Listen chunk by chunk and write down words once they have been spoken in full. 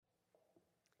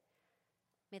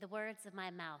May the words of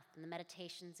my mouth and the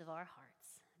meditations of our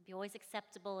hearts be always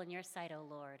acceptable in your sight, O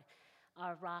Lord,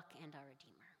 our rock and our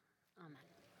Redeemer.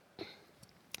 Amen.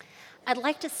 I'd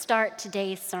like to start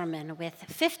today's sermon with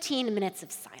 15 minutes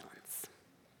of silence.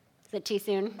 Is it too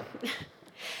soon?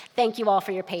 Thank you all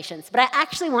for your patience. But I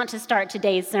actually want to start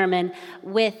today's sermon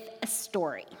with a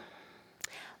story.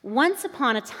 Once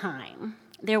upon a time,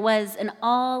 there was an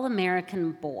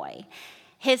all-American boy.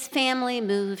 His family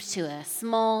moved to a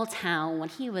small town when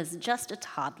he was just a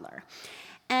toddler.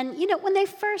 And, when they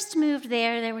first moved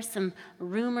there were some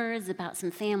rumors about some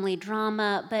family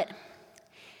drama, but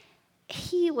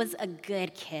he was a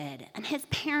good kid, and his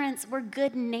parents were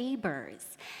good neighbors.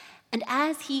 And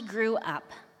as he grew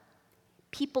up,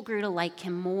 people grew to like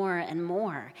him more and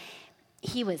more.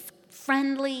 He was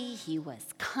friendly, he was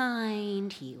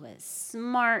kind, he was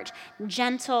smart,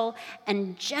 gentle,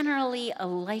 and generally a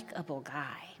likable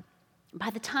guy. By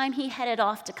the time he headed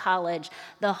off to college,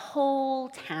 the whole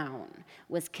town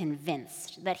was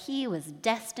convinced that he was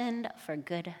destined for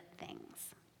good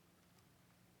things.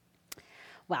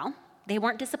 Well, they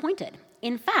weren't disappointed.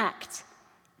 In fact,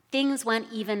 things went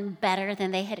even better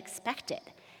than they had expected.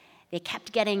 They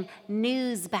kept getting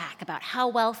news back about how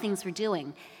well things were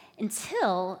doing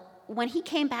until when he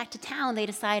came back to town, they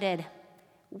decided,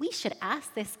 we should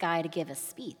ask this guy to give a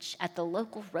speech at the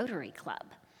local Rotary Club.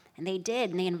 And they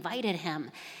did, and they invited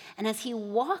him. And as he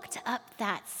walked up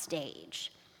that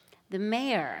stage, the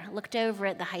mayor looked over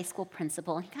at the high school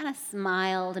principal, and he kind of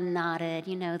smiled and nodded,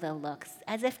 the looks,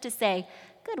 as if to say,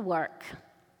 good work.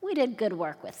 We did good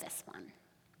work with this one.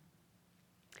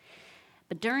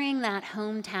 But during that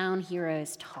hometown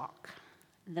heroes talk,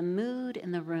 the mood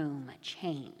in the room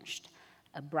changed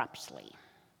abruptly.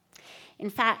 In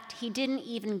fact, he didn't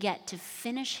even get to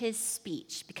finish his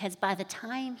speech because by the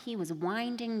time he was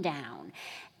winding down,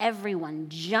 everyone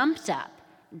jumped up,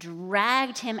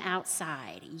 dragged him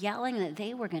outside, yelling that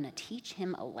they were going to teach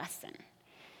him a lesson.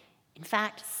 In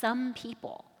fact, some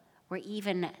people were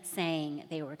even saying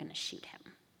they were going to shoot him.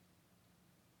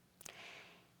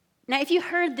 Now, if you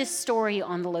heard this story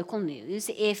on the local news,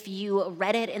 if you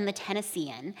read it in the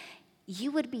Tennessean,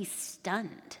 you would be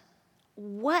stunned.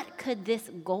 What could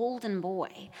this golden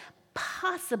boy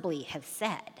possibly have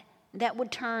said that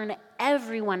would turn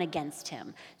everyone against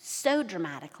him so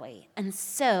dramatically and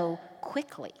so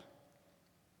quickly?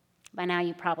 By now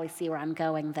you probably see where I'm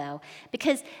going, though,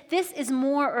 because this is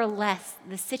more or less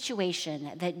the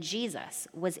situation that Jesus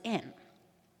was in.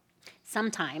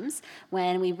 Sometimes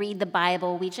when we read the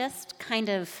Bible, we just kind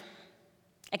of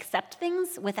accept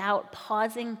things without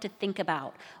pausing to think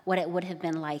about what it would have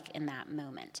been like in that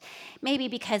moment. Maybe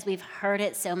because we've heard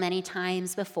it so many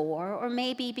times before, or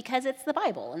maybe because it's the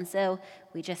Bible, and so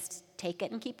we just take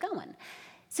it and keep going.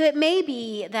 So it may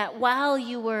be that while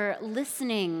you were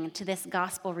listening to this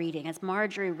gospel reading, as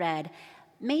Marjorie read,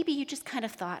 maybe you just kind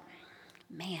of thought,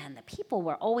 man, the people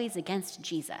were always against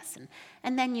Jesus,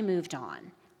 and then you moved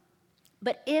on.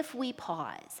 But if we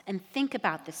pause and think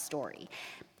about this story,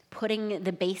 putting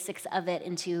the basics of it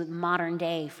into modern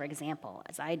day, for example,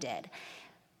 as I did,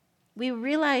 we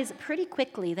realize pretty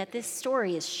quickly that this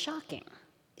story is shocking.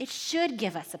 It should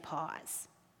give us a pause.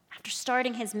 After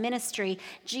starting his ministry,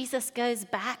 Jesus goes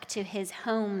back to his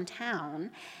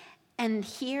hometown, and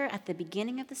here at the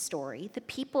beginning of the story, the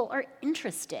people are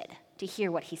interested to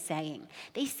hear what he's saying.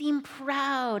 They seem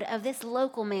proud of this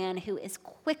local man who is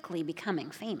quickly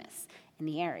becoming famous in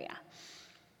the area.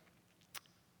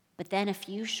 But then a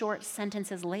few short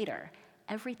sentences later,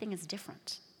 everything is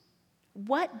different.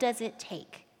 What does it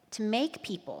take to make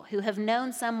people who have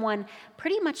known someone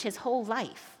pretty much his whole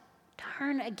life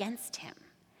turn against him?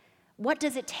 What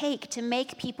does it take to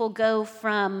make people go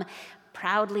from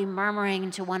proudly murmuring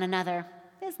to one another,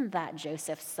 "Isn't that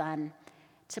Joseph's son?"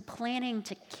 to planning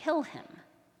to kill him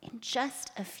in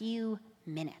just a few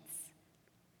minutes?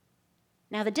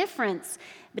 Now, the difference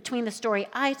between the story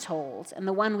I told and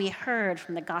the one we heard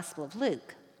from the Gospel of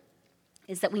Luke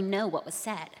is that we know what was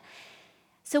said.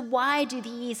 So why do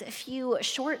these few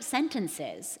short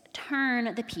sentences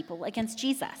turn the people against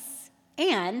Jesus?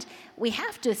 And we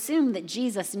have to assume that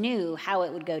Jesus knew how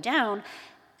it would go down.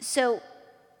 So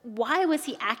why was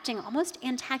he acting almost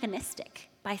antagonistic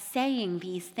by saying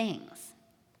these things?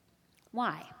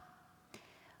 Why?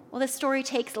 Well, the story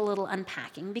takes a little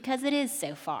unpacking because it is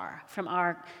so far from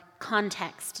our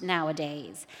context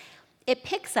nowadays. It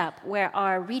picks up where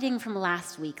our reading from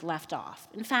last week left off.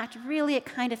 In fact, really it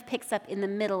kind of picks up in the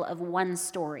middle of one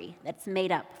story that's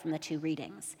made up from the two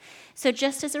readings. So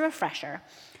just as a refresher,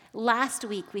 Last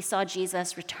week, we saw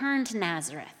Jesus return to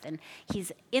Nazareth, and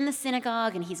he's in the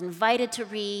synagogue, and he's invited to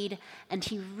read, and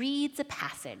he reads a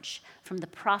passage from the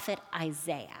prophet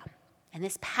Isaiah. And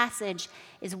this passage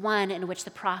is one in which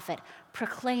the prophet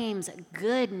proclaims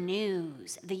good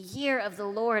news, the year of the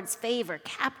Lord's favor,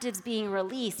 captives being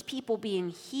released, people being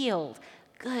healed,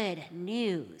 good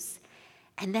news.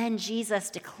 And then Jesus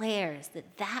declares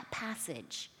that that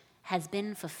passage has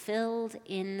been fulfilled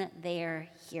in their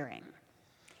hearing.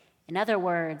 In other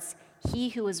words, he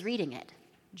who was reading it,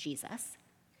 Jesus,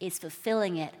 is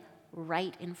fulfilling it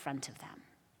right in front of them.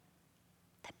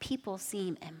 The people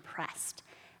seem impressed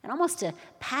and almost to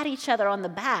pat each other on the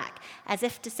back as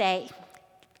if to say,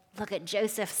 look at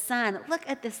Joseph's son, look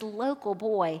at this local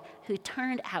boy who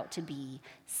turned out to be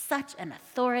such an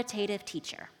authoritative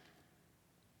teacher.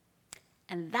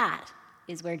 And that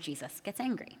is where Jesus gets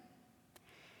angry.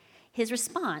 His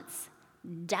response,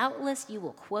 doubtless you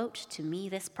will quote to me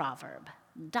this proverb,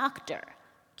 "Doctor,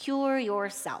 cure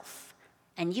yourself."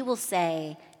 And you will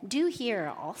say, do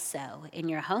here also in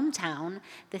your hometown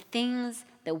the things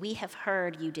that we have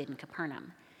heard you did in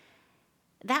Capernaum.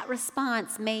 That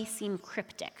response may seem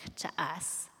cryptic to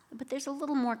us, but there's a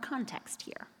little more context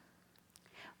here.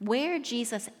 Where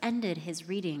Jesus ended his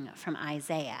reading from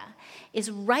Isaiah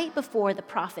is right before the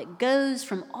prophet goes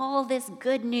from all this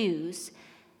good news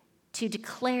to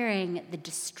declaring the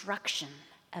destruction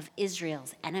of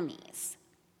Israel's enemies.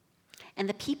 And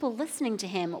the people listening to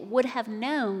him would have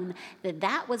known that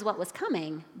that was what was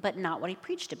coming, but not what he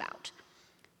preached about.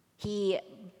 He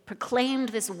proclaimed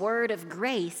this word of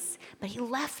grace, but he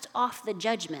left off the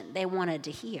judgment they wanted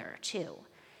to hear, too.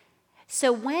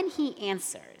 So when he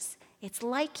answers, it's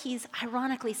like he's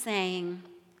ironically saying,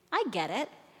 I get it.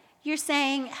 You're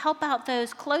saying help out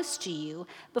those close to you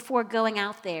before going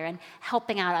out there and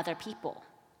helping out other people.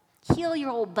 Heal your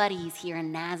old buddies here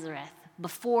in Nazareth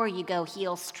before you go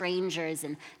heal strangers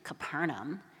in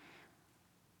Capernaum.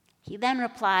 He then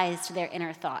replies to their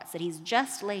inner thoughts that he's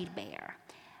just laid bare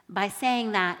by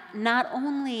saying that not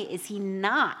only is he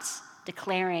not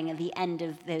declaring the end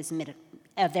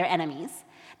of their enemies,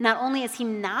 not only is he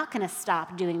not going to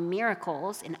stop doing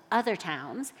miracles in other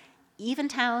towns, even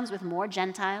towns with more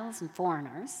Gentiles and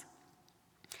foreigners,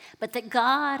 but that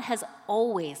God has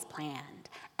always planned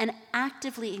and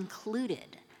actively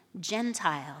included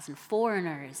Gentiles and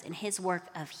foreigners in his work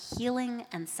of healing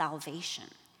and salvation.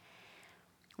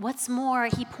 What's more,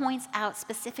 he points out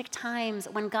specific times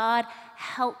when God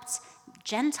helped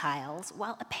Gentiles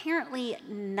while apparently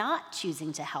not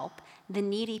choosing to help the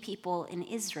needy people in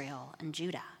Israel and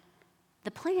Judah.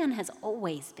 The plan has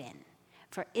always been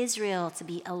for Israel to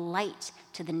be a light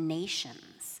to the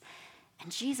nations.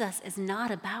 And Jesus is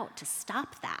not about to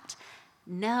stop that.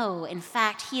 No, in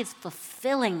fact, he is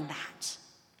fulfilling that.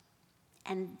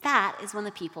 And that is when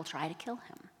the people try to kill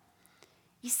him.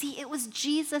 You see, it was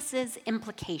Jesus'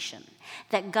 implication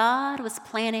that God was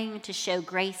planning to show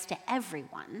grace to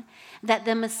everyone, that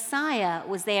the Messiah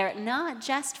was there not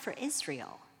just for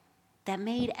Israel, that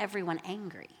made everyone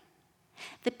angry.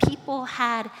 The people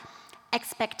had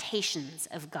expectations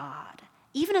of God,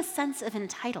 even a sense of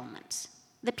entitlement.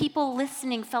 The people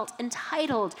listening felt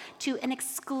entitled to an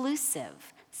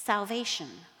exclusive salvation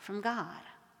from God.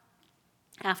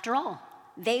 After all,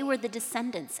 they were the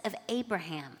descendants of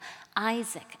Abraham,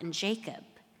 Isaac, and Jacob.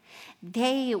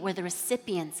 They were the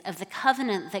recipients of the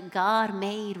covenant that God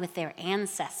made with their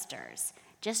ancestors,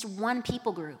 just one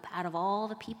people group out of all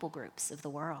the people groups of the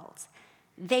world.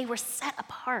 They were set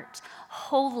apart,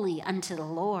 holy unto the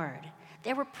Lord.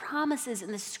 There were promises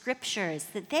in the scriptures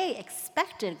that they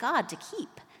expected God to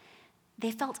keep.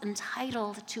 They felt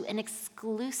entitled to an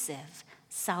exclusive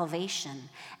salvation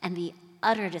and the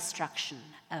utter destruction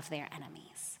of their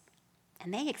enemies.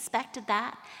 And they expected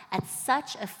that at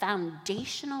such a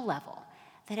foundational level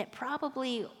that it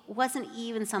probably wasn't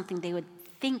even something they would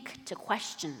think to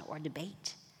question or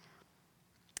debate.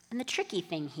 And the tricky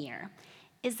thing here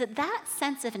is that that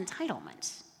sense of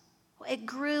entitlement, it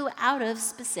grew out of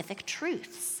specific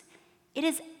truths. It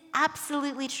is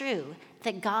absolutely true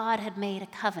that God had made a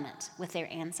covenant with their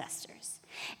ancestors.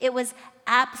 It was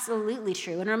absolutely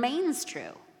true and remains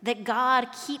true that God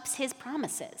keeps his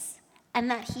promises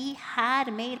and that he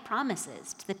had made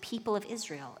promises to the people of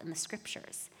Israel in the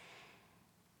scriptures.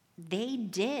 They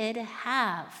did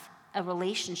have a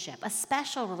relationship, a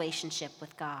special relationship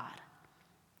with God.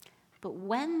 But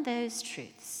when those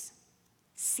truths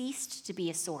ceased to be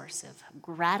a source of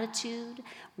gratitude,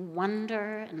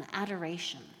 wonder, and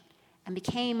adoration, and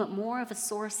became more of a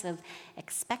source of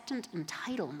expectant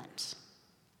entitlement,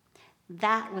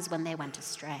 that was when they went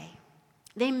astray.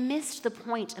 They missed the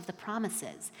point of the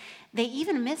promises. They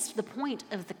even missed the point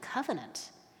of the covenant,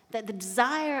 that the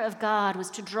desire of God was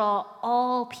to draw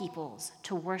all peoples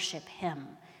to worship him,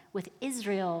 with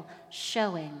Israel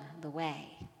showing the way.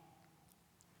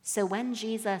 So when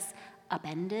Jesus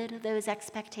upended those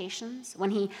expectations,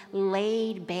 when he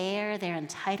laid bare their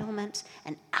entitlement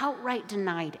and outright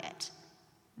denied it,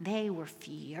 they were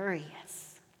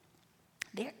furious.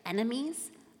 Their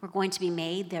enemies were going to be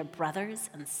made their brothers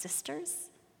and sisters.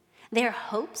 Their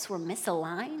hopes were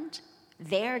misaligned.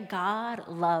 Their God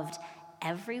loved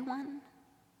everyone.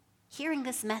 Hearing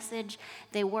this message,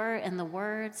 they were, in the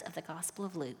words of the Gospel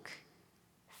of Luke,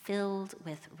 filled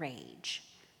with rage,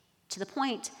 to the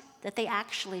point that they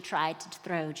actually tried to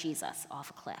throw Jesus off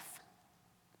a cliff.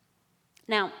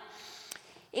 Now,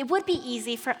 it would be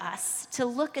easy for us to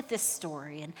look at this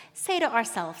story and say to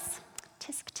ourselves,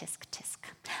 tisk, tisk, tisk,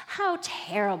 how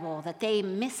terrible that they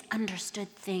misunderstood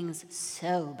things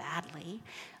so badly.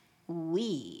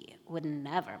 We would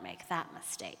never make that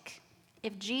mistake.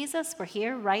 If Jesus were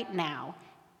here right now,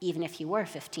 even if he were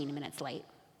 15 minutes late,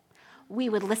 we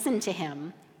would listen to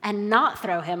him and not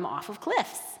throw him off of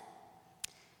cliffs.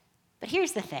 But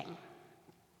here's the thing.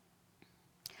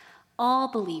 All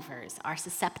believers are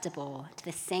susceptible to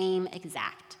the same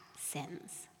exact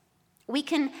sins. We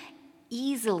can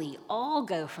easily all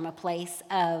go from a place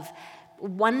of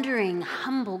wondering,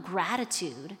 humble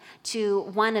gratitude to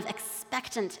one of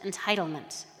expectant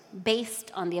entitlement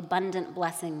based on the abundant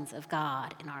blessings of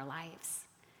God in our lives.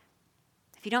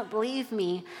 If you don't believe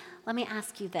me, let me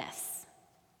ask you this.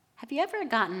 Have you ever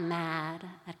gotten mad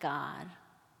at God?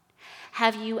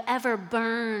 Have you ever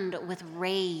burned with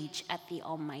rage at the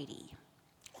Almighty?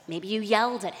 Maybe you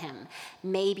yelled at him.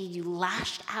 Maybe you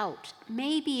lashed out.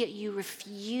 Maybe you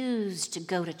refused to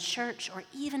go to church or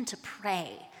even to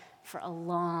pray for a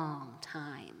long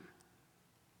time.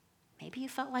 Maybe you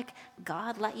felt like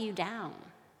God let you down.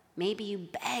 Maybe you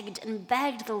begged and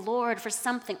begged the Lord for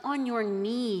something on your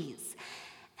knees,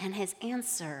 and his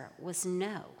answer was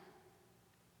no.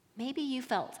 Maybe you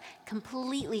felt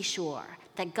completely sure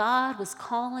that God was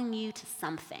calling you to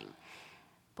something,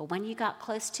 but when you got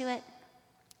close to it,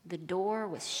 the door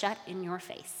was shut in your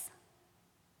face.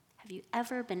 Have you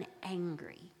ever been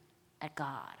angry at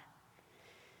God?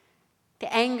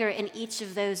 The anger in each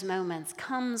of those moments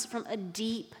comes from a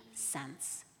deep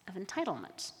sense of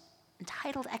entitlement,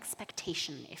 entitled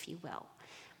expectation, if you will.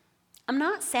 I'm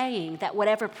not saying that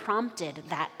whatever prompted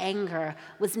that anger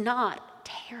was not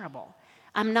terrible.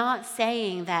 I'm not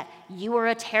saying that you were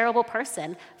a terrible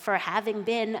person for having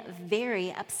been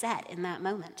very upset in that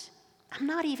moment. I'm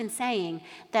not even saying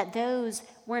that those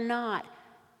were not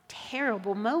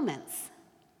terrible moments.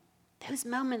 Those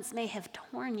moments may have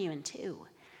torn you in two.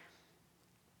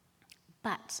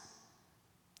 But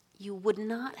you would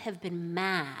not have been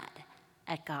mad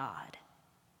at God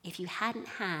if you hadn't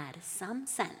had some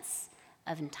sense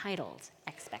of entitled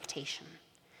expectation.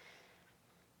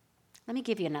 Let me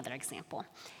give you another example.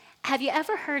 Have you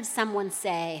ever heard someone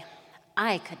say,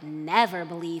 I could never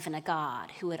believe in a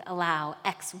God who would allow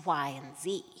X, Y, and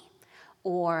Z?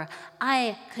 Or,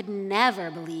 I could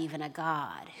never believe in a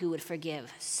God who would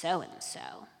forgive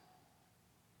so-and-so?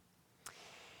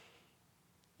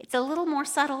 It's a little more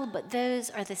subtle, but those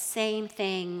are the same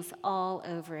things all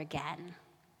over again.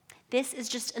 This is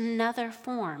just another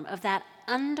form of that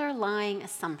underlying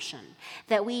assumption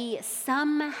that we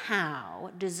somehow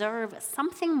deserve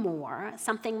something more,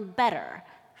 something better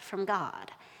from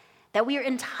God, that we are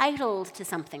entitled to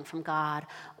something from God,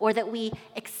 or that we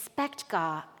expect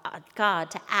God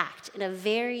to act in a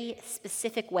very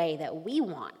specific way that we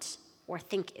want or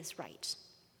think is right.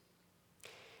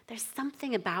 There's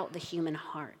something about the human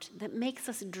heart that makes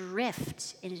us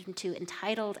drift into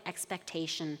entitled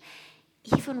expectation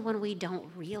even when we don't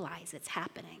realize it's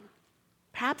happening.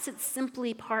 Perhaps it's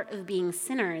simply part of being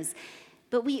sinners,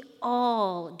 but we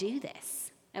all do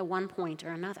this at one point or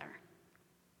another.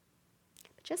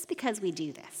 But just because we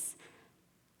do this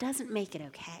doesn't make it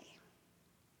okay.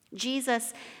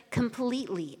 Jesus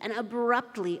completely and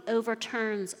abruptly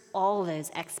overturns all those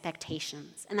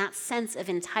expectations and that sense of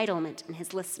entitlement in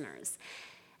his listeners.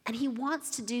 And he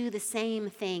wants to do the same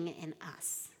thing in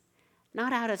us,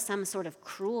 not out of some sort of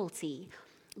cruelty,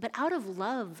 but out of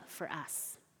love for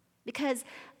us. Because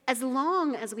as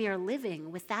long as we are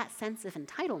living with that sense of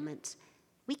entitlement,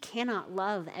 we cannot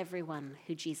love everyone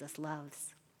who Jesus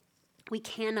loves. We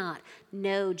cannot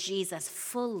know Jesus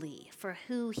fully for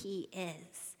who he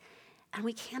is. And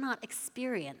we cannot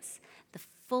experience the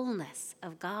fullness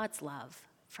of God's love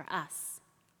for us.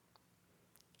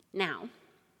 Now,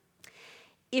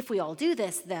 if we all do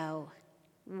this, though,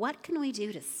 what can we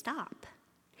do to stop?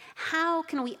 How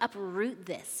can we uproot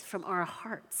this from our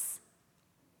hearts?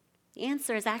 The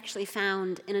answer is actually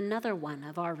found in another one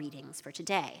of our readings for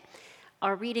today,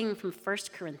 our reading from 1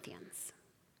 Corinthians.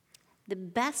 The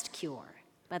best cure,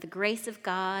 by the grace of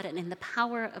God and in the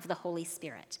power of the Holy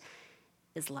Spirit,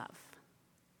 is love.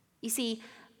 You see,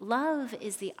 love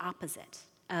is the opposite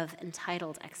of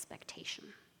entitled expectation.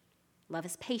 Love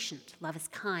is patient, love is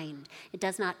kind. It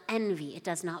does not envy, it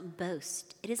does not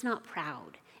boast, it is not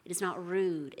proud, it is not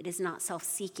rude, it is not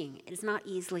self-seeking, it is not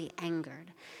easily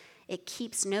angered. It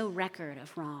keeps no record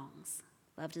of wrongs.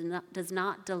 Love does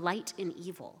not delight in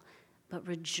evil, but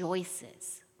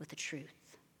rejoices with the truth.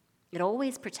 It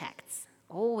always protects,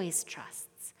 always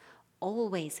trusts,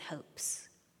 always hopes,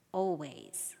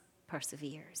 always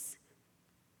perseveres.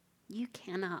 You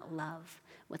cannot love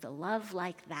with a love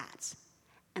like that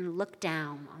and look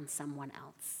down on someone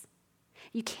else.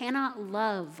 You cannot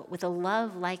love with a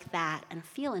love like that and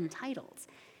feel entitled.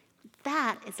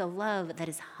 That is a love that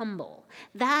is humble.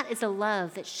 That is a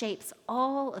love that shapes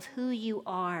all of who you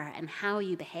are and how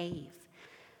you behave.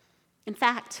 In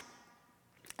fact,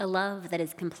 a love that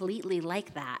is completely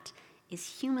like that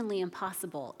is humanly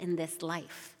impossible in this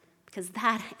life, because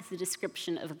that is the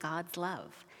description of God's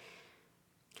love.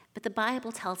 But the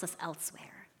Bible tells us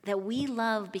elsewhere that we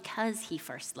love because he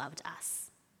first loved us.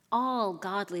 All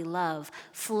godly love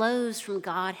flows from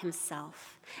God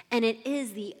himself, and it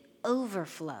is the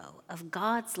overflow of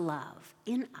God's love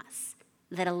in us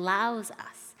that allows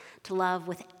us to love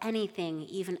with anything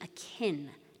even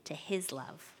akin to his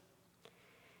love.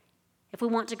 If we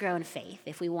want to grow in faith,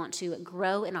 if we want to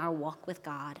grow in our walk with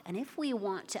God, and if we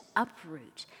want to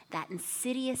uproot that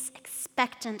insidious,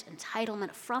 expectant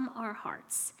entitlement from our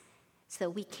hearts so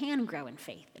that we can grow in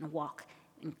faith and walk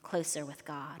closer with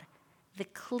God, the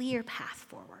clear path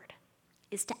forward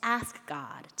is to ask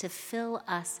God to fill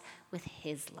us with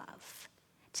his love,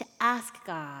 to ask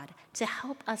God to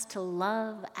help us to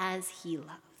love as he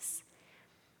loves.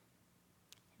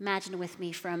 Imagine with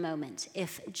me for a moment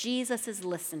if Jesus'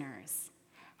 listeners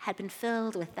had been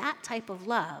filled with that type of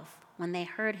love when they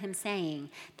heard him saying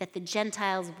that the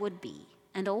Gentiles would be,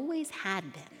 and always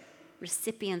had been,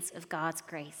 recipients of God's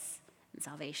grace and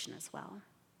salvation as well.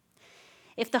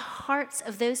 If the hearts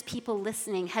of those people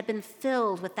listening had been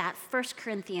filled with that 1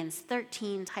 Corinthians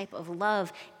 13 type of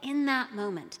love in that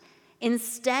moment,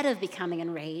 instead of becoming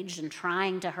enraged and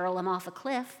trying to hurl him off a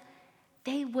cliff,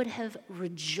 they would have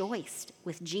rejoiced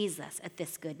with Jesus at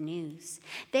this good news.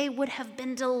 They would have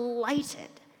been delighted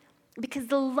because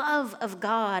the love of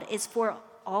God is for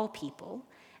all people.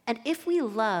 And if we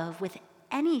love with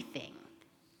anything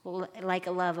like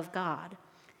a love of God,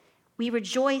 we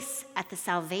rejoice at the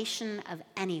salvation of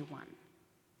anyone,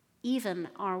 even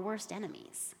our worst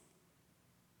enemies.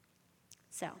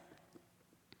 So,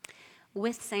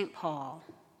 with St. Paul,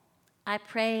 I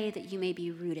pray that you may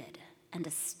be rooted and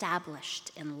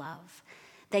established in love,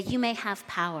 that you may have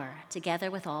power, together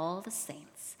with all the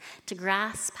saints, to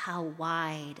grasp how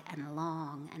wide and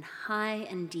long and high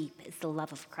and deep is the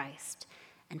love of Christ,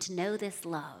 and to know this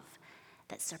love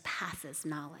that surpasses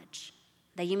knowledge,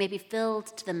 that you may be filled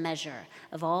to the measure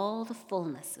of all the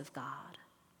fullness of God.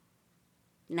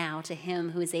 Now to him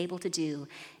who is able to do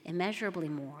immeasurably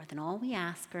more than all we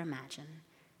ask or imagine,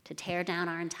 to tear down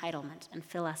our entitlement and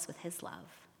fill us with his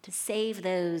love, to save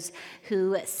those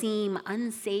who seem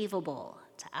unsavable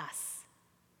to us,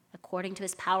 according to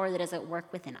his power that is at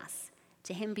work within us.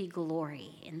 To him be glory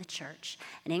in the church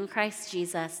and in Christ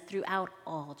Jesus throughout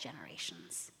all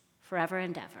generations, forever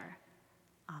and ever.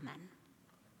 Amen.